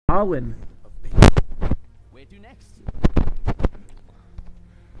Alwyn. Where to next?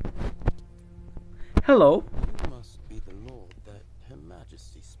 Hello. You must be the lord that Her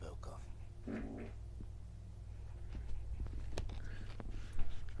Majesty spoke of.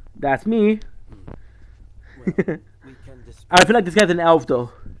 That's me. Well, we can dispute. I feel like this guy's an elf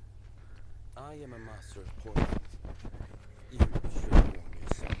though. I am a master of poisons. You should warn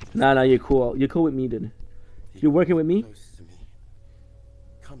your soldiers. Nah, you're cool. You're cool with me, dude. You're working with me? Close to me.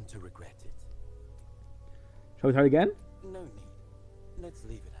 Come to regret it. Shall we start again? No need. Let's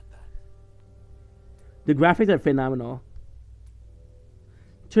leave it at that. The graphics are phenomenal.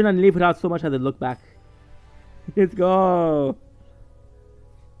 Turn on leave without so much as a look back. Let's go.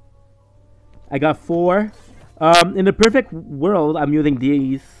 I got 4. In the perfect world, I'm using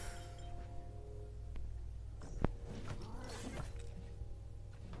these.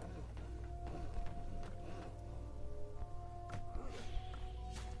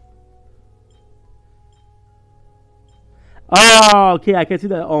 Oh, okay, I can see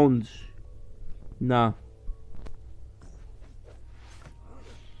the orange. No.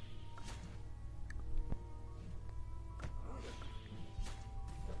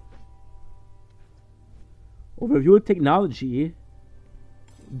 Overview technology.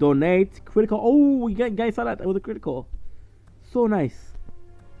 Donate. Critical. Oh, you guys saw that. That was a critical. So nice.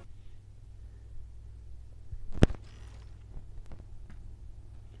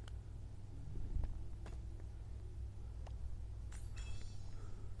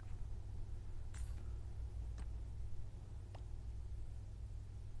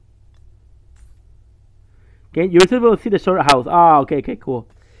 Okay, you're still able to see the storehouse. Oh, okay, cool.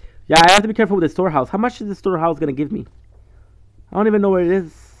 Yeah, I have to be careful with the storehouse. How much is the storehouse gonna give me? I don't even know where it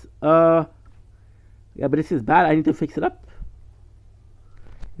is. Yeah, but this is bad. I need to fix it up.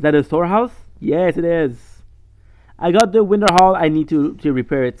 Is that a storehouse? Yes, it is. I got the winter hall. I need to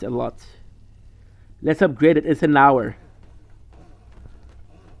repair it a lot. Let's upgrade it. It's an hour.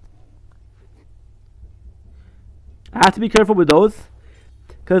 I have to be careful with those,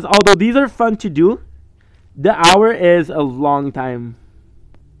 because although these are fun to do, the hour is a long time.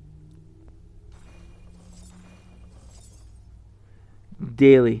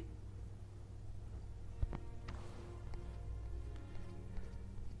 Daily.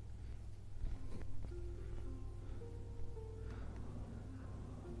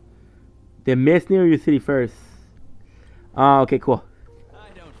 The mist near your city first. Oh, okay, cool.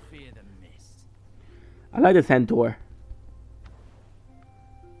 I don't fear the mist. I like the centaur.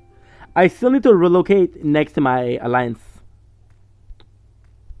 I still need to relocate next to my alliance.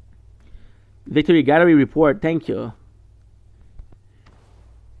 Victory gallery report. Thank you.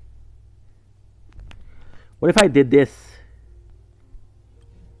 What if I did this?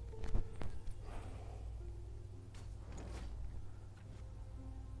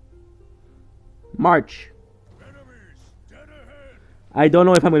 March. I don't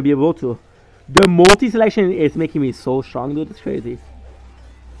know if I'm going to be able to. The multi-selection is making me so strong, dude. It's crazy.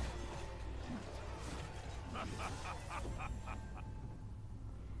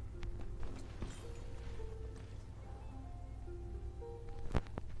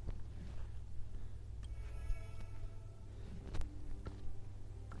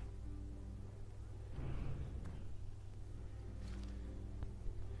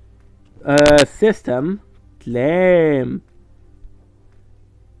 System. Claim.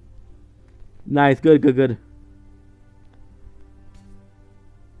 Nice. Good.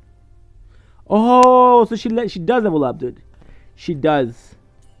 Oh, so she does level up, dude. She does.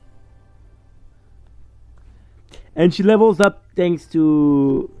 And she levels up thanks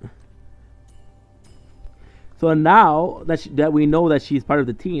to... So now that we know that she's part of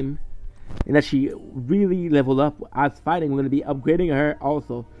the team, and that she really leveled up as fighting, we're going to be upgrading her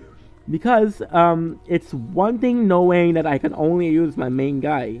also. Because it's one thing knowing that I can only use my main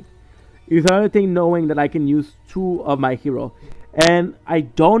guy. It's another thing knowing that I can use 2 of my hero. And I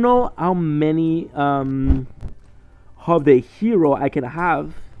don't know how many of the hero I can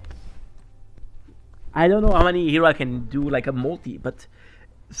have. I don't know how many hero I can do like a multi, but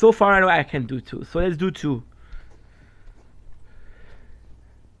so far I know I can do 2. So let's do 2.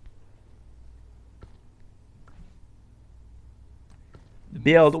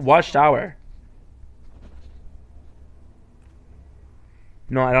 Build watchtower.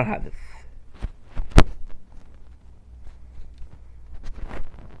 No, I don't have this.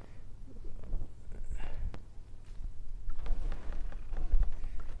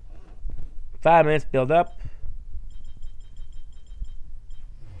 Five minutes, build up.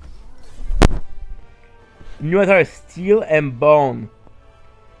 New attire, steel and bone.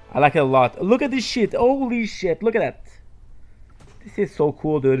 I like it a lot. Look at this shit. Holy shit. Look at that. This is so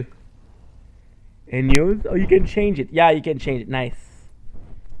cool, dude. And use? Oh, you can change it. Yeah, you can change it. Nice.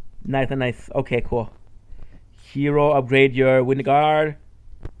 Nice. Okay, cool. Hero, upgrade your wind guard.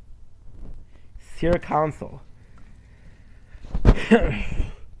 Seer Council.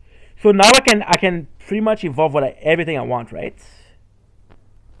 So now I can pretty much evolve everything I want, right?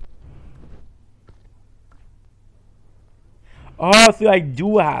 Oh, so I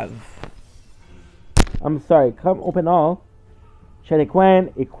do have. I'm sorry. Come open all. Shiny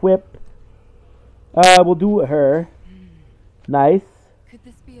Quen, equip. We'll do her. Nice. Could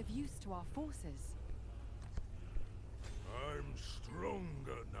this be of use to our forces? I'm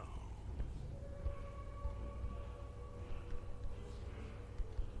stronger now.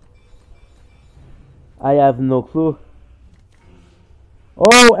 I have no clue.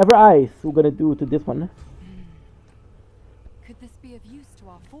 Oh, Ever Ice. We're gonna do to this one. Could this be of use to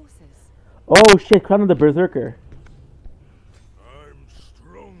our forces? Oh shit! Crown of the Berserker. I'm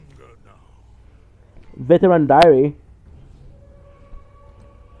stronger now. Veteran Diary.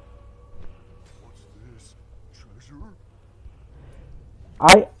 What's this? Treasure?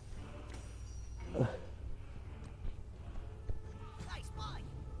 I.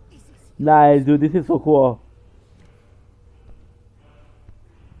 Nice, dude. This is so cool.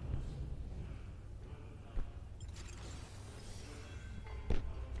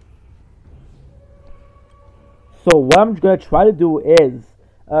 So what I'm gonna try to do is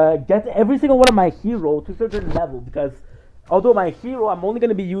get every single one of my hero to a certain level, because although my hero I'm only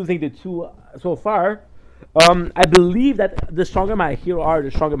gonna be using the 2 so far, I believe that the stronger my hero are, the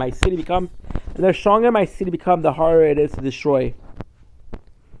stronger my city becomes, and the stronger my city becomes, the harder it is to destroy.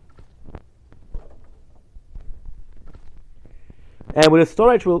 And with the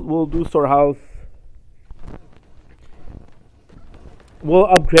storage, we'll do storehouse. We'll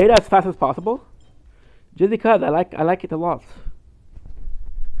upgrade as fast as possible. Just because I like it a lot.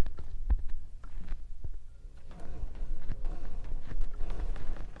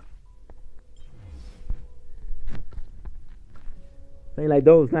 Something like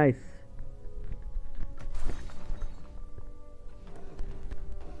those, nice.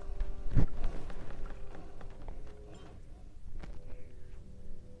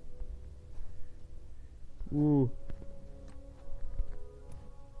 Ooh.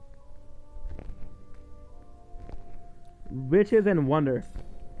 Riches and Wonder.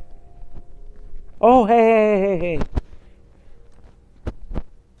 Oh, hey.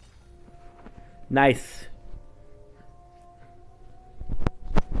 Nice.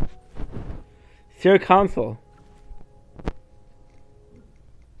 Seer Council.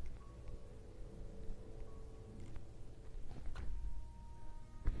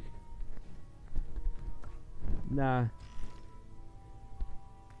 Nah.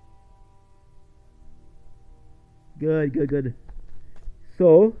 Good.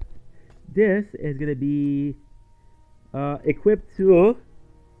 So, this is gonna be equipped to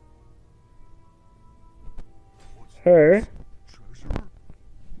her. Treasure?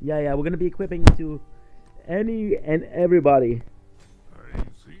 Yeah, we're gonna be equipping to any and everybody. I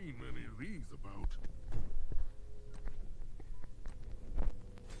ain't seen many of these about.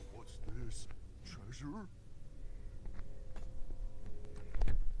 What's this? Treasure?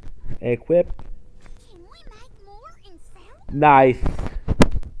 Equip. Can we make more and sell? Nice.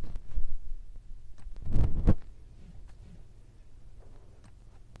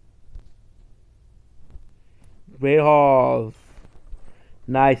 Great halls.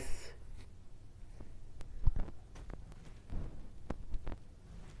 Nice.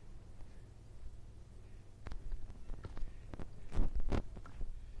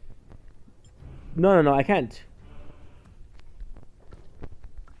 No, I can't.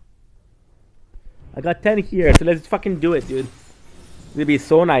 I got 10 here, so let's fucking do it, dude. It'll be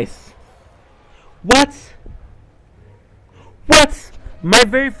so nice. What? My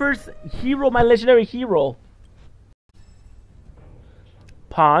very first hero, my legendary hero.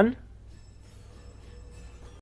 Pawn.